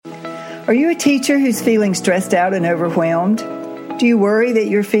Are you a teacher who's feeling stressed out and overwhelmed? Do you worry that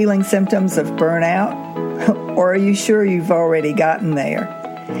you're feeling symptoms of burnout? Or are you sure you've already gotten there?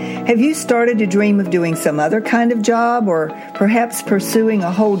 Have you started to dream of doing some other kind of job or perhaps pursuing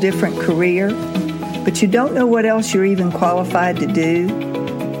a whole different career? But you don't know what else you're even qualified to do?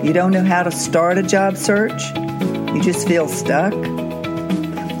 You don't know how to start a job search? You just feel stuck?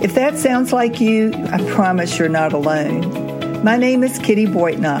 If that sounds like you, I promise you're not alone. My name is Kitty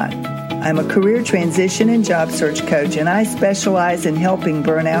Boitnott. I'm a career transition and job search coach, and I specialize in helping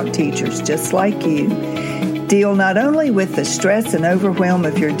burnout teachers just like you deal not only with the stress and overwhelm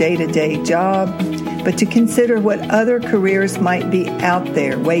of your day-to-day job, but to consider what other careers might be out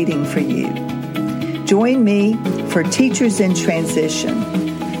there waiting for you. Join me for Teachers in Transition.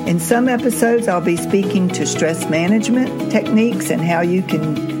 In some episodes, I'll be speaking to stress management techniques and how you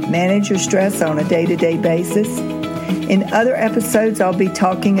can manage your stress on a day-to-day basis. In other episodes, I'll be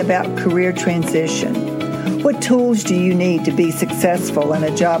talking about career transition. What tools do you need to be successful in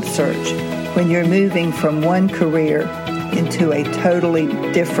a job search when you're moving from one career into a totally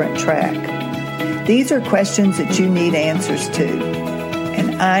different track? These are questions that you need answers to,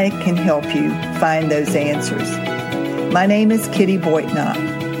 and I can help you find those answers. My name is Kitty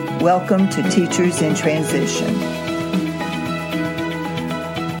Boitnott. Welcome to Teachers in Transition.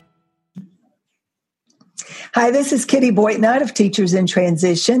 Hi, this is Kitty Boitnott of Teachers in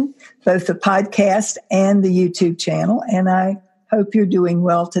Transition, both the podcast and the YouTube channel, and I hope you're doing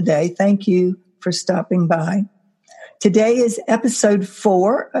well today. Thank you for stopping by. Today is episode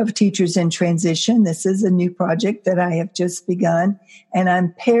 4 of Teachers in Transition. This is a new project that I have just begun, and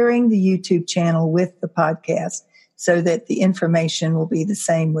I'm pairing the YouTube channel with the podcast so that the information will be the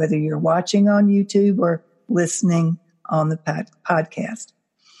same whether you're watching on YouTube or listening on the podcast.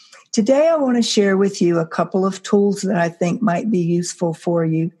 Today, I want to share with you a couple of tools that I think might be useful for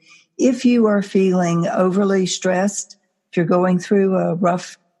you if you are feeling overly stressed, if you're going through a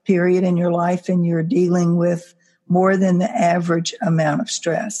rough period in your life and you're dealing with more than the average amount of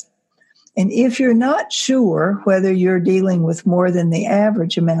stress. And if you're not sure whether you're dealing with more than the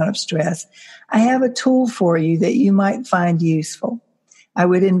average amount of stress, I have a tool for you that you might find useful. I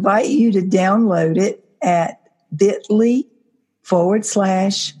would invite you to download it at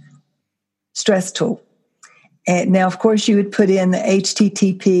bit.ly/stress tool. And now, of course, you would put in the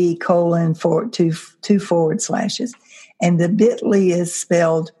http://. And the bit.ly is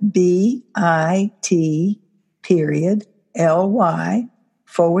spelled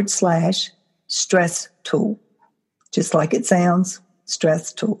bit.ly/stress tool. Just like it sounds,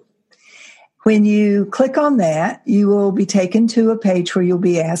 stress tool. When you click on that, you will be taken to a page where you'll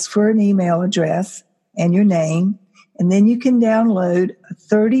be asked for an email address and your name. And then you can download a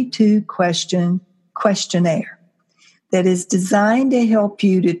 32-question questionnaire that is designed to help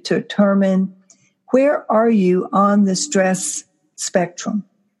you to determine where are you on the stress spectrum.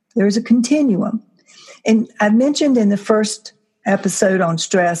 There's a continuum. And I mentioned in the first episode on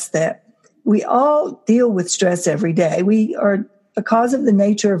stress that we all deal with stress every day. We are, because of the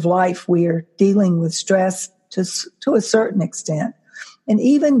nature of life, we are dealing with stress to a certain extent. And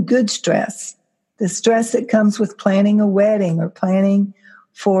even good stress, the stress that comes with planning a wedding or planning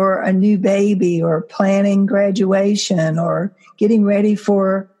for a new baby or planning graduation or getting ready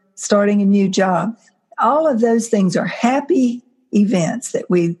for starting a new job. All of those things are happy events that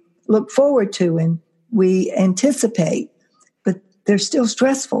we look forward to and we anticipate, but they're still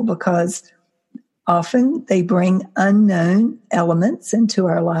stressful because often they bring unknown elements into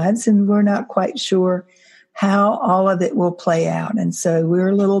our lives and we're not quite sure how all of it will play out. And so we're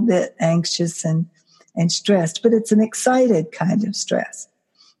a little bit anxious and stressed, but it's an excited kind of stress.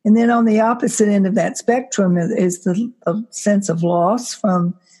 And then on the opposite end of that spectrum is the sense of loss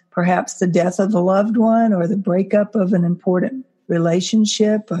from perhaps the death of a loved one or the breakup of an important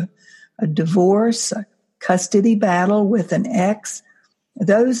relationship, a divorce, a custody battle with an ex.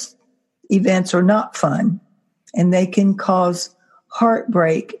 Those events are not fun, and they can cause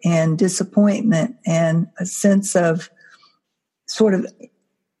heartbreak and disappointment and a sense of sort of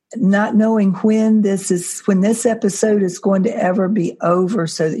not knowing when this episode is going to ever be over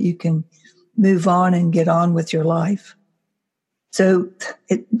so that you can move on and get on with your life. So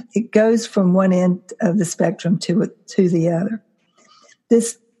it goes from one end of the spectrum to the other.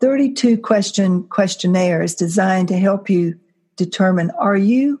 This 32-question questionnaire is designed to help you determine, are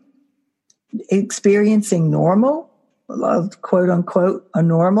you experiencing normal, quote unquote, a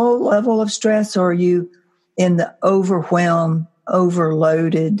normal level of stress, or are you in the overwhelmed,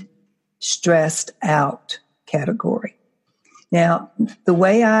 overloaded, stressed out category? Now, the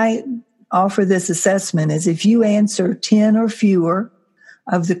way I offer this assessment is if you answer 10 or fewer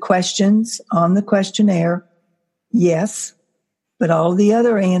of the questions on the questionnaire, yes, but all the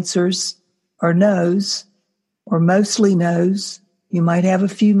other answers are no's or mostly no's. You might have a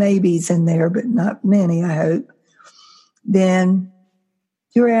few maybes in there, but not many, I hope. Then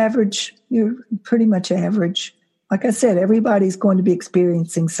you're average. You're pretty much average. Like I said, everybody's going to be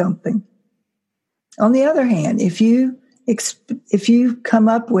experiencing something. On the other hand, if you come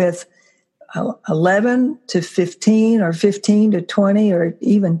up with 11 to 15 or 15 to 20 or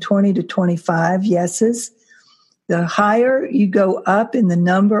even 20 to 25 yeses, the higher you go up in the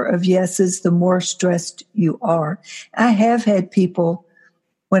number of yeses, the more stressed you are. I have had people,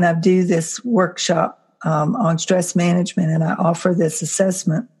 when I do this workshop on stress management and I offer this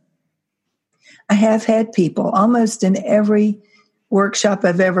assessment, I have had people, almost in every workshop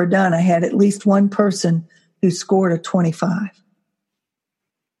I've ever done, I had at least one person who scored a 25.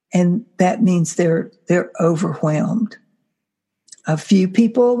 And that means they're overwhelmed. A few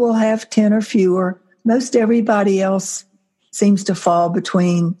people will have 10 or fewer. Most everybody else seems to fall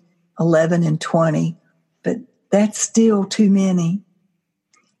between 11 and 20, but that's still too many.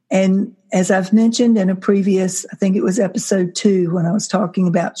 And as I've mentioned in a previous, I think it was episode 2 when I was talking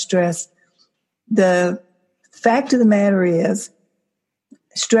about stress, the fact of the matter is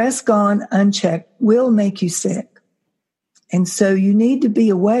stress gone unchecked will make you sick. And so you need to be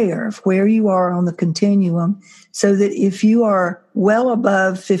aware of where you are on the continuum so that if you are well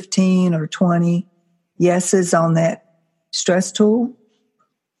above 15 or 20 yeses on that stress tool,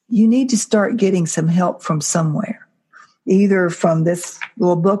 you need to start getting some help from somewhere. Either from this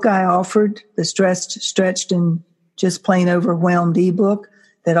little book I offered, the Stressed, Stretched, and Just Plain Overwhelmed ebook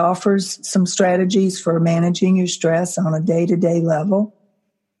that offers some strategies for managing your stress on a day-to-day level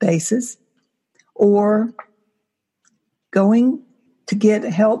basis, or going to get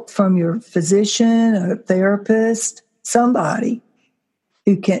help from your physician, a therapist, somebody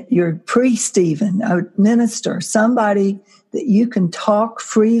who can, your priest even, a minister, somebody that you can talk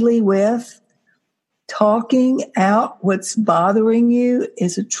freely with. Talking out what's bothering you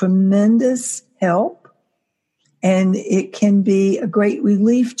is a tremendous help. And it can be a great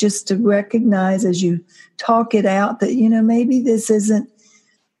relief just to recognize as you talk it out that, maybe this isn't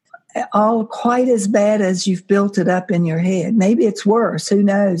all quite as bad as you've built it up in your head. Maybe it's worse, who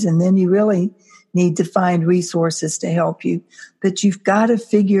knows? And then you really need to find resources to help you. But you've got to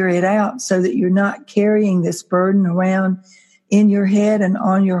figure it out so that you're not carrying this burden around in your head and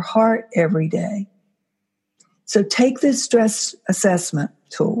on your heart every day. So take this stress assessment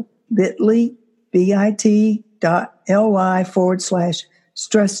tool,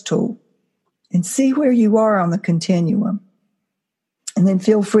 bit.ly/stress tool, and see where you are on the continuum. And then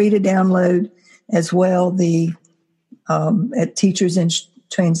feel free to download as well the at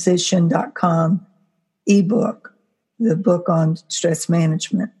teachersinTransition.com ebook, the book on stress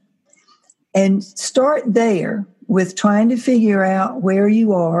management. And start there with trying to figure out where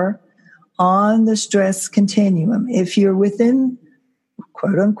you are on the stress continuum. If you're within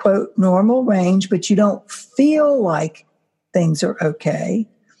quote unquote normal range, but you don't feel like things are okay,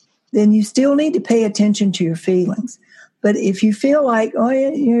 then you still need to pay attention to your feelings. But if you feel like,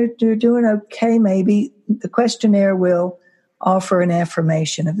 you're doing okay, maybe the questionnaire will offer an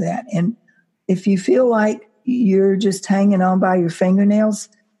affirmation of that. And if you feel like you're just hanging on by your fingernails,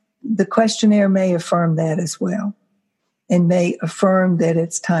 the questionnaire may affirm that as well, and may affirm that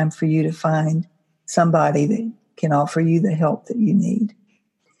it's time for you to find somebody that can offer you the help that you need.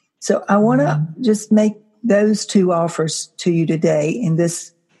 So I want to just make those 2 offers to you today in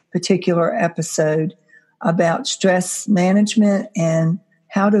this particular episode about stress management and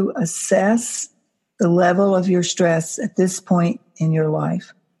how to assess the level of your stress at this point in your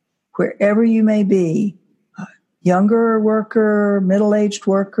life. Wherever you may be, younger worker, middle-aged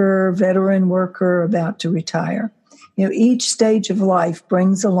worker, veteran worker, about to retire. Each stage of life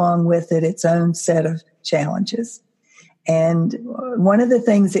brings along with it its own set of challenges. And one of the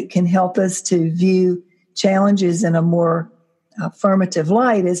things that can help us to view challenges in a more affirmative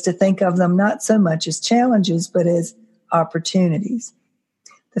light is to think of them not so much as challenges, but as opportunities.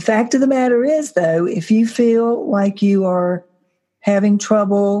 The fact of the matter is, though, if you feel like you are having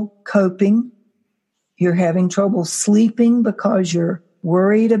trouble coping, you're having trouble sleeping because you're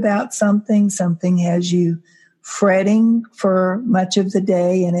worried about something has you fretting for much of the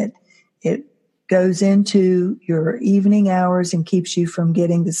day, and it goes into your evening hours and keeps you from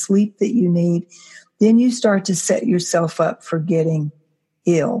getting the sleep that you need, then you start to set yourself up for getting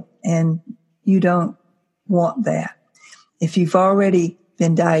ill, and you don't want that. If you've already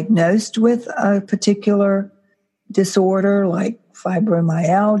been diagnosed with a particular disorder like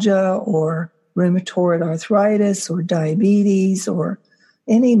fibromyalgia or rheumatoid arthritis or diabetes or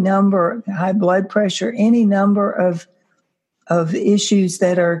any number, high blood pressure, any number of issues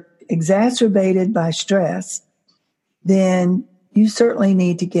that are exacerbated by stress, then you certainly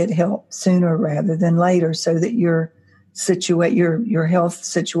need to get help sooner rather than later so that your health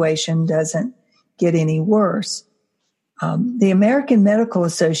situation doesn't get any worse. The American Medical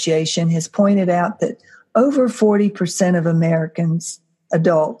Association has pointed out that over 40% of American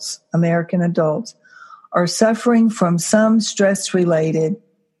adults, are suffering from some stress-related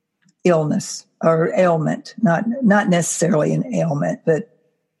illness or ailment, not necessarily an ailment,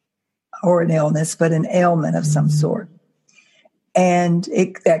 or an illness, but an ailment of some sort. And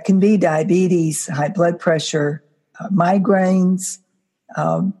that can be diabetes, high blood pressure, migraines,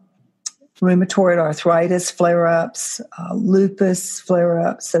 rheumatoid arthritis flare-ups, lupus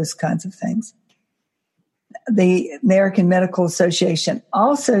flare-ups, those kinds of things. The American Medical Association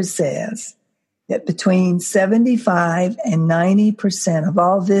also says that between 75 and 90% of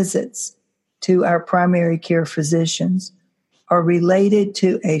all visits to our primary care physicians are related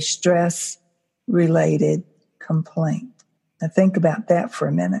to a stress-related complaint. Now think about that for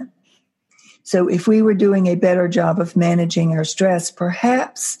a minute. So if we were doing a better job of managing our stress,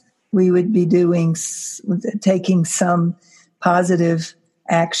 perhaps we would be taking some positive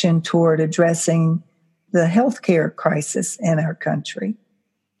action toward addressing the healthcare crisis in our country.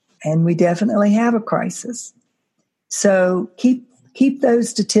 And we definitely have a crisis. So keep those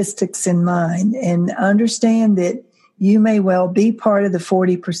statistics in mind and understand that you may well be part of the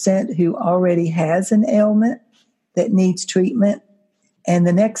 40% who already has an ailment that needs treatment. And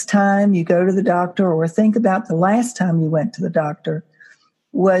the next time you go to the doctor, or think about the last time you went to the doctor,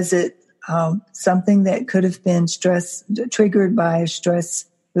 was it something that could have been triggered by a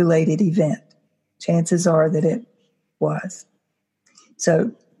stress-related event? Chances are that it was.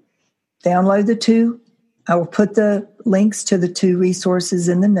 So download the two. I will put the links to the two resources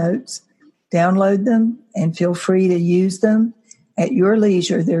in the notes. Download them and feel free to use them at your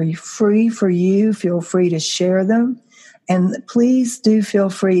leisure. They're free for you. Feel free to share them. And please do feel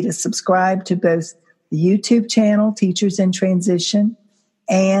free to subscribe to both the YouTube channel, Teachers in Transition,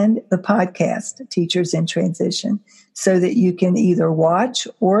 and the podcast, Teachers in Transition, so that you can either watch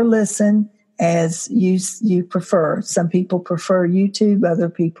or listen as you prefer. Some people prefer YouTube, other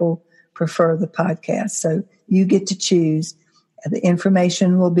people prefer the podcast. So you get to choose. The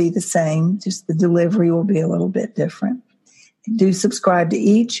information will be the same, just the delivery will be a little bit different. Do subscribe to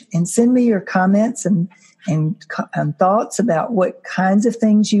each and send me your comments and thoughts about what kinds of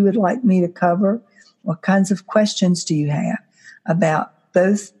things you would like me to cover. What kinds of questions do you have about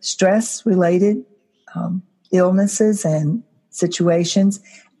both stress-related illnesses and situations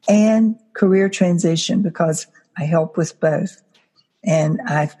and career transition, because I help with both. And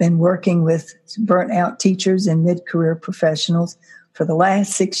I've been working with burnt-out teachers and mid-career professionals for the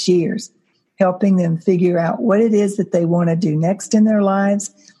last 6 years, helping them figure out what it is that they want to do next in their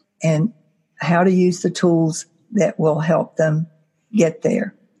lives and how to use the tools that will help them get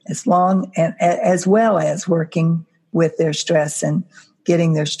there, as well as working with their stress and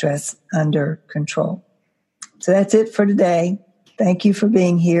getting their stress under control. So that's it for today. Thank you for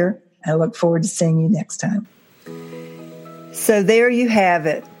being here. I look forward to seeing you next time. So there you have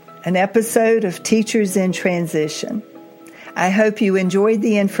it, an episode of Teachers in Transition. I hope you enjoyed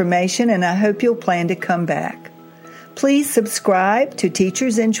the information, and I hope you'll plan to come back. Please subscribe to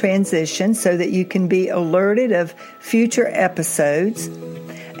Teachers in Transition so that you can be alerted of future episodes.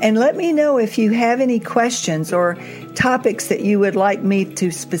 And let me know if you have any questions or topics that you would like me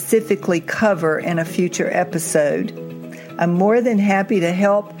to specifically cover in a future episode. I'm more than happy to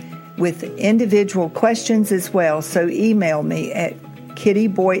help with individual questions as well, so email me at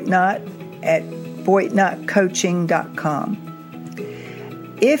kittyboitnott@boitnottcoaching.com.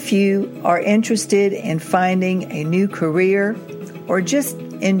 If you are interested in finding a new career or just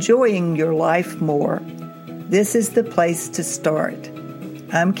enjoying your life more, this is the place to start.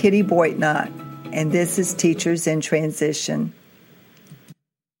 I'm Kitty Boitnott, and this is Teachers in Transition.